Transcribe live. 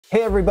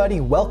Hey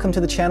everybody, welcome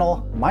to the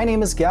channel. My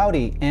name is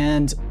Gowdy,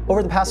 and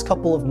over the past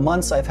couple of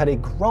months I've had a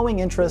growing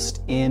interest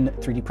in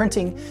 3D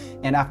printing,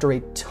 and after a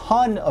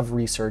ton of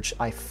research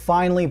I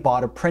finally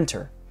bought a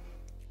printer.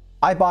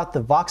 I bought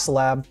the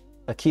Voxelab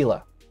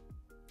Aquila.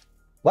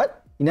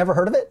 What? You never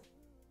heard of it?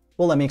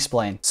 Well, let me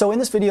explain. So in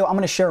this video I'm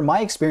going to share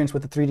my experience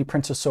with the 3D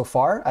printer so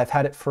far. I've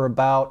had it for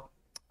about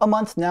a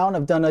month now and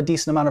I've done a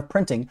decent amount of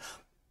printing.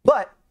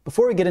 But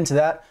before we get into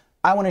that,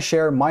 I want to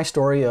share my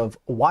story of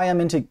why I'm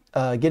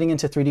getting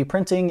into 3D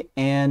printing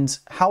and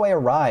how I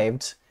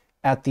arrived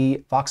at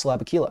the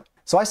Voxelab Aquila.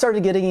 So I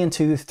started getting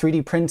into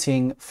 3D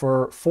printing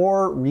for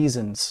 4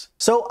 reasons.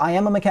 So I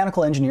am a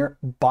mechanical engineer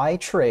by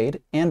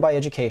trade and by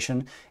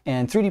education,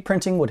 and 3D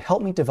printing would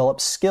help me develop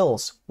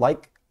skills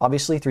like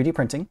obviously 3D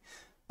printing,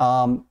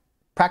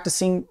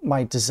 practicing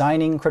my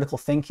designing, critical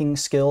thinking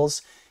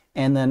skills,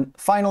 and then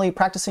finally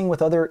practicing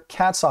with other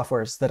CAD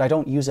softwares that I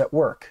don't use at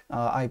work.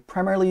 I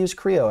primarily use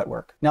Creo at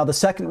work. Now the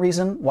second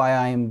reason why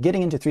I'm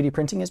getting into 3D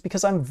printing is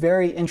because I'm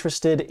very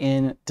interested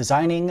in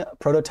designing,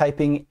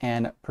 prototyping,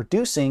 and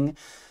producing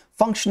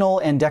functional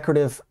and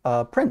decorative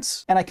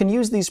prints. And I can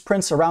use these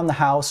prints around the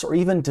house or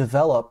even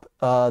develop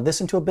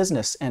this into a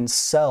business and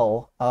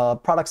sell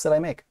products that I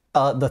make.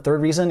 The third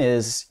reason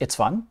is it's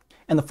fun.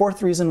 And the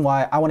fourth reason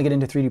why I want to get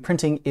into 3D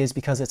printing is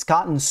because it's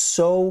gotten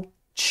so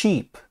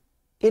cheap.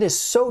 It is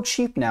so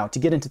cheap now to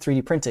get into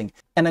 3D printing,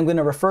 and I'm going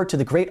to refer to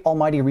the great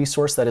almighty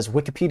resource that is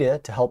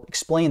Wikipedia to help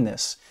explain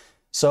this.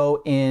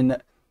 So in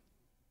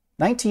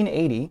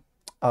 1980,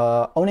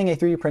 owning a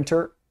 3D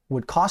printer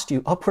would cost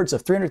you upwards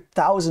of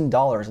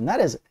 $300,000, and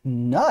that is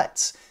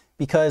nuts,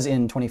 because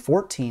in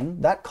 2014,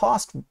 that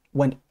cost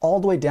went all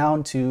the way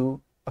down to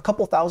a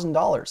couple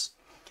 $1,000s.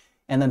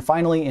 And then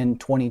finally in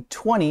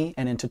 2020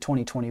 and into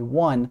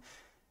 2021,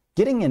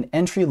 getting an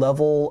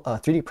entry-level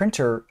 3D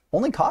printer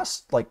only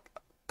costs like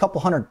couple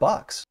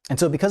 $100. And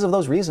so because of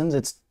those reasons,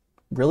 it's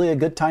really a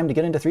good time to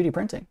get into 3D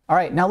printing. All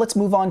right, now let's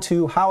move on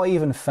to how I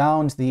even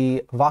found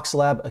the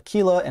Voxelab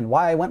Aquila and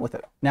why I went with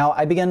it. Now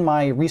I began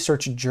my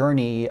research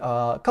journey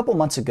a couple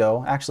months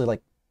ago, actually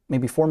like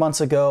maybe 4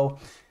 months ago.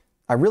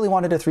 I really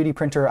wanted a 3D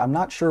printer. I'm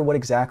not sure what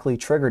exactly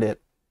triggered it,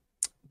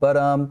 but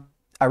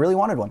I really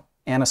wanted one.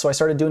 And so I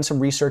started doing some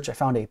research. I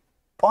found a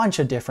bunch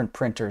of different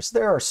printers.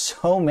 There are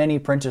so many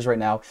printers right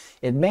now.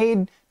 It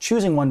made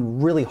choosing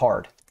one really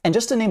hard. And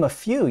just to name a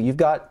few, you've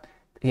got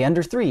the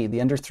Ender 3,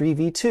 the Ender 3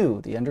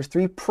 V2, the Ender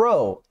 3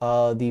 Pro,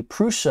 the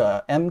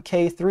Prusa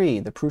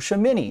MK3, the Prusa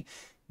Mini,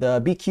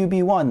 the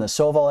BQB1, the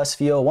Soval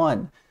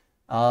SV01.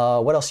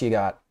 What else you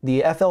got?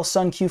 The FL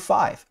Sun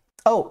Q5.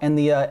 Oh, and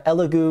the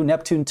Elegoo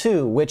Neptune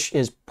 2, which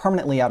is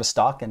permanently out of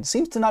stock and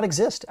seems to not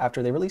exist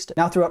after they released it.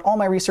 Now, throughout all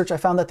my research, I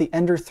found that the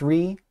Ender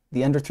 3,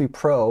 the Ender 3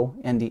 Pro,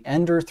 and the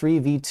Ender 3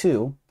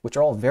 V2, which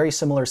are all very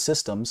similar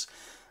systems,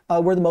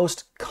 were the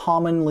most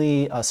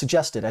commonly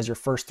suggested as your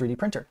first 3D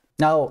printer.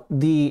 Now,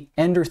 the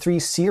Ender 3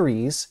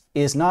 series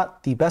is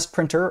not the best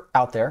printer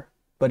out there,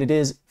 but it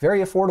is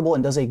very affordable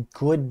and does a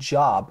good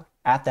job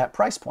at that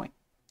price point.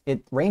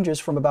 It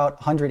ranges from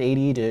about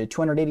 $180 to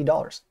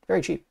 $280,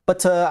 very cheap.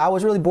 But I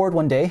was really bored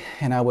one day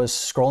and I was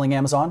scrolling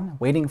Amazon,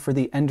 waiting for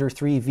the Ender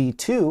 3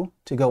 V2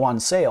 to go on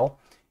sale,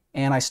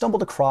 and I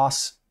stumbled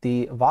across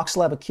the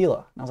Voxelab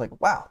Aquila. And I was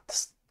like, wow, this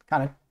is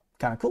kind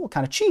of cool,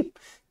 kind of cheap.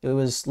 It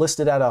was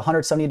listed at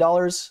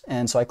 $170,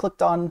 and so I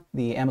clicked on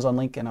the Amazon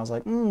link and I was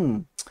like,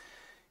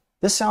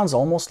 this sounds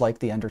almost like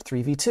the Ender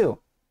 3 V2.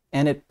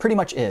 And it pretty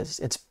much is.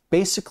 It's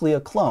basically a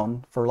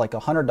clone for like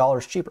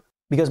 $100 cheaper.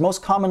 Because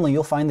most commonly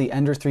you'll find the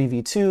Ender 3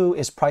 V2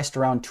 is priced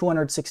around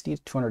 $260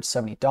 to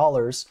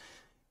 $270,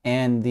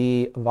 and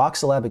the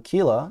Voxelab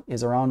Aquila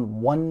is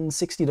around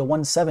 $160 to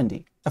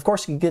 $170. Of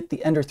course, you can get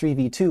the Ender 3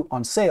 V2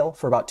 on sale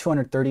for about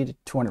 $230 to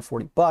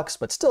 $240,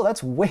 but still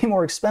that's way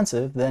more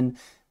expensive than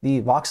the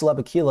Voxelab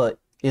Aquila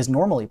is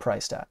normally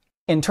priced at.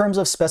 In terms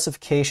of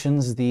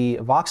specifications, the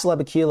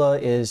Voxelab Aquila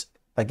is,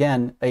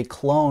 again, a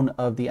clone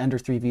of the Ender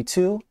 3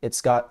 V2.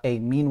 It's got a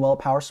Meanwell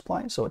power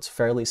supply, so it's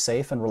fairly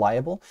safe and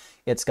reliable.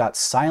 It's got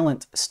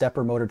silent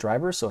stepper motor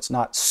drivers, so it's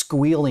not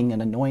squealing and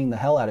annoying the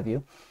hell out of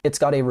you. It's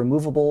got a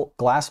removable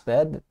glass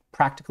bed,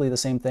 practically the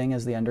same thing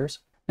as the Enders.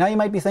 Now you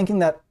might be thinking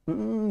that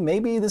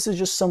maybe this is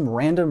just some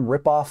random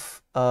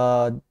rip-off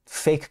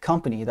fake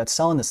company that's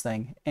selling this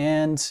thing.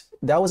 And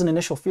that was an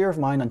initial fear of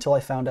mine until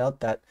I found out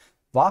that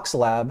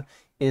Voxelab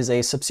is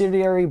a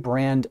subsidiary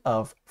brand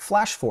of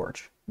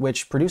FlashForge,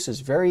 which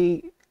produces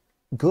very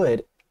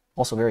good,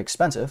 also very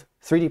expensive,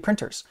 3D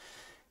printers.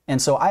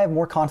 And so I have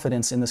more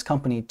confidence in this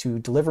company to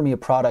deliver me a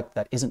product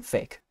that isn't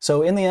fake.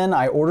 So in the end,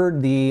 I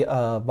ordered the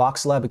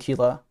Voxelab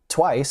Aquila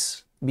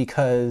twice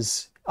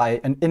because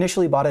I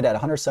initially bought it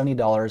at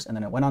 $170 and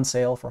then it went on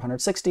sale for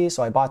 $160,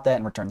 so I bought that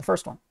and returned the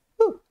first one.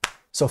 Woo!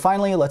 So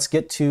finally, let's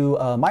get to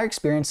my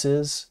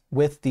experiences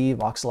with the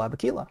Voxelab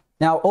Aquila.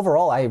 Now,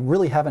 overall, I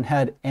really haven't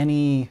had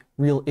any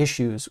real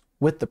issues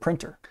with the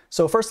printer.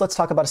 So first, let's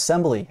talk about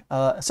assembly.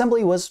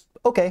 Assembly was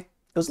okay. It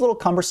was a little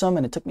cumbersome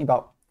and it took me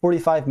about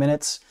 45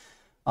 minutes,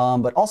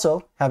 but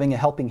also having a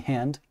helping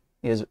hand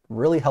is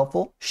really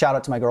helpful. Shout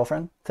out to my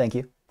girlfriend. Thank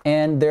you.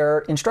 And their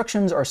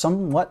instructions are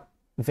somewhat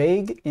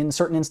vague in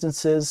certain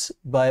instances,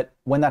 but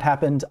when that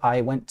happened,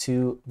 I went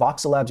to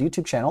Voxelab's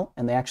YouTube channel,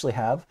 and they actually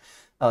have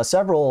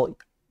several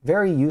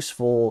very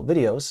useful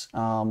videos,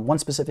 one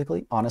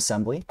specifically on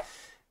assembly,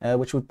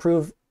 which would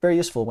prove very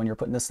useful when you're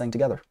putting this thing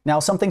together. Now,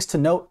 some things to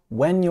note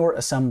when you're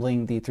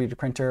assembling the 3D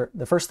printer.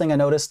 The first thing I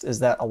noticed is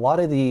that a lot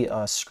of the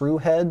screw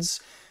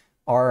heads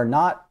are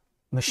not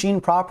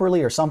machined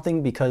properly or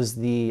something, because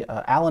the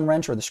Allen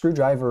wrench or the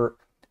screwdriver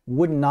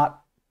would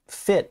not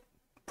fit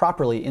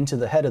properly into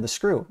the head of the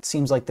screw. It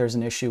seems like there's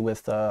an issue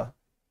with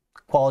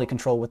quality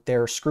control with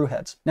their screw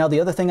heads. Now, the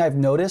other thing I've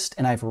noticed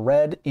and I've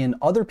read in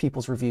other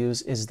people's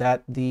reviews is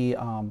that the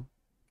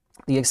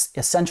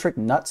eccentric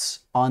nuts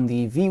on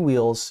the V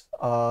wheels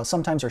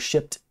sometimes are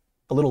shipped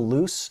a little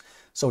loose.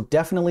 So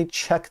definitely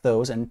check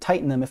those and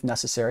tighten them if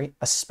necessary,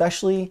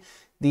 especially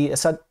the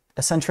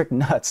eccentric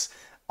nuts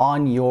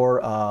on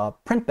your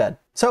print bed.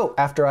 So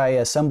after I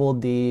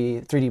assembled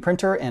the 3D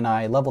printer and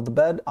I leveled the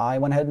bed, I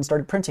went ahead and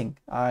started printing.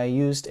 I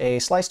used a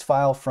sliced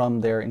file from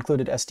their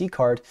included SD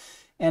card,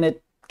 and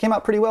it came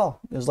out pretty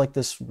well. It was like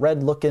this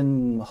red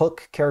looking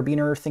hook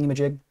carabiner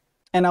thingamajig.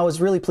 And I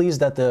was really pleased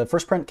that the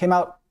first print came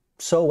out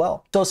so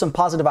well. So some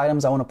positive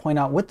items I want to point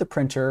out with the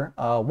printer.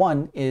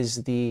 One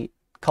is the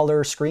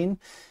color screen.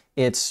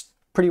 It's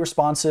pretty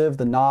responsive,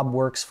 the knob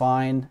works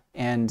fine,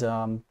 and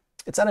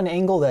it's at an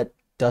angle that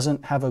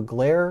doesn't have a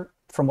glare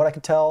from what I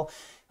could tell.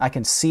 I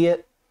can see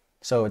it,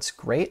 so it's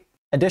great.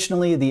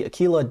 Additionally, the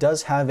Aquila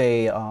does have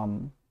a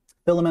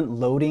filament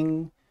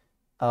loading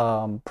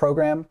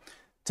program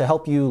to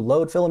help you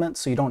load filament,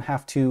 so you don't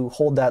have to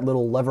hold that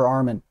little lever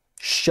arm and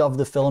shove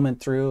the filament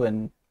through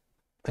and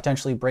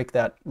potentially break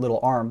that little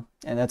arm.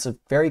 And that's a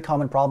very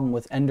common problem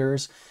with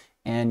Enders,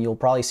 and you'll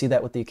probably see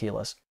that with the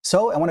Aquilas.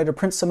 So I wanted to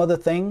print some other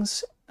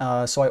things,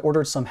 so I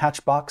ordered some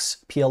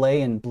Hatchbox PLA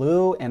in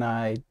blue, and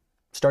I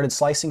started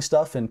slicing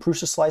stuff in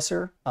Prusa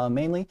Slicer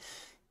mainly,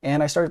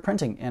 and I started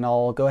printing. And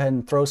I'll go ahead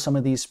and throw some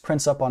of these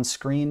prints up on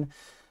screen.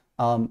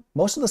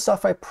 Most of the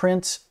stuff I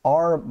print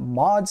are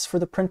mods for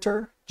the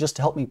printer, just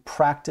to help me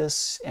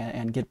practice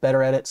and get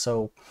better at it.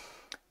 So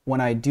when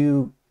I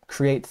do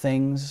create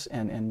things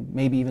and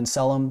maybe even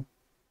sell them,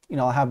 you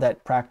know, I'll have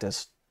that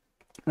practice.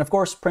 And of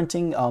course,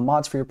 printing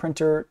mods for your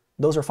printer,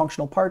 those are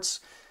functional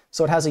parts,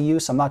 so it has a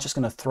use. I'm not just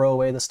going to throw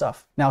away the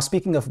stuff. Now,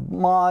 speaking of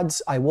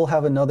mods, I will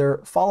have another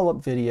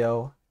follow-up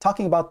video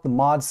talking about the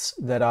mods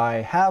that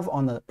I have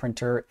on the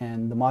printer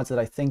and the mods that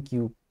I think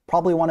you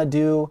probably want to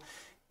do,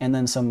 and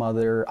then some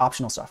other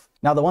optional stuff.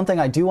 Now, the one thing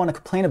I do want to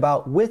complain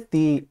about with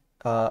the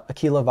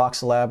Aquila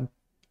Voxelab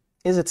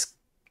is it's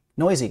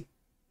noisy.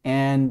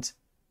 And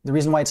the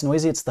reason why it's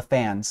noisy, it's the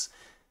fans.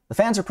 The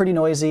fans are pretty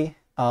noisy,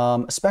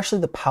 especially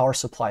the power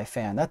supply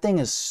fan. That thing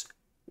is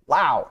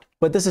loud.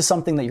 But this is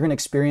something that you're going to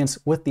experience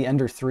with the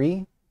Ender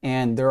 3,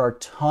 and there are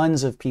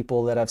tons of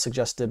people that have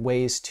suggested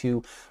ways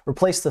to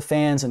replace the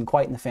fans and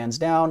quieten the fans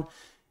down,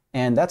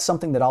 and that's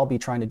something that I'll be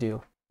trying to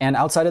do. And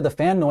outside of the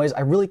fan noise, I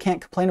really can't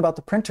complain about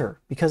the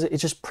printer because it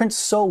just prints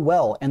so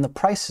well and the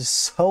price is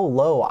so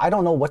low. I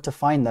don't know what to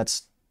find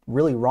that's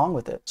really wrong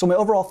with it. So my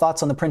overall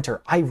thoughts on the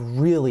printer, I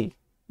really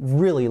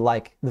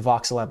like the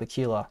Voxelab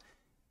Aquila,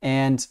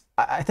 and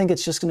I think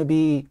it's just going to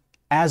be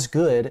as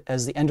good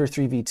as the Ender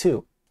 3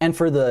 V2. And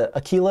for the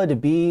Aquila to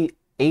be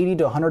 $80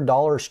 to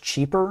 $100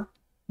 cheaper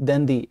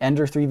than the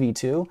Ender 3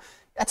 V2,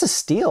 that's a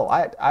steal.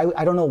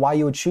 I don't know why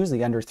you would choose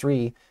the Ender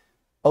 3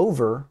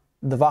 over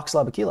the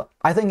Voxelab Aquila.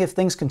 I think if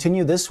things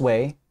continue this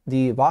way,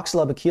 the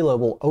Voxelab Aquila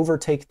will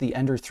overtake the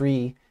Ender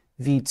 3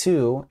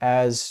 V2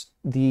 as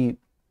the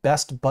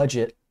best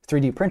budget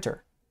 3D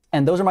printer.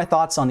 And those are my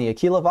thoughts on the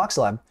Aquila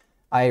Voxelab.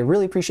 I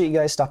really appreciate you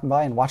guys stopping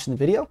by and watching the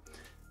video.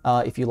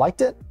 If you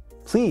liked it,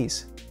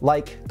 please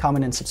like,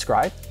 comment, and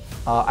subscribe.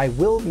 I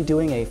will be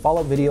doing a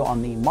follow-up video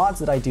on the mods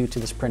that I do to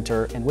this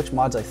printer and which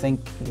mods I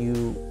think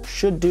you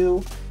should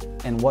do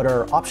and what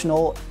are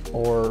optional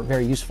or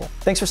very useful.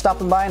 Thanks for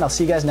stopping by, and I'll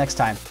see you guys next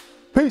time.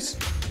 Peace!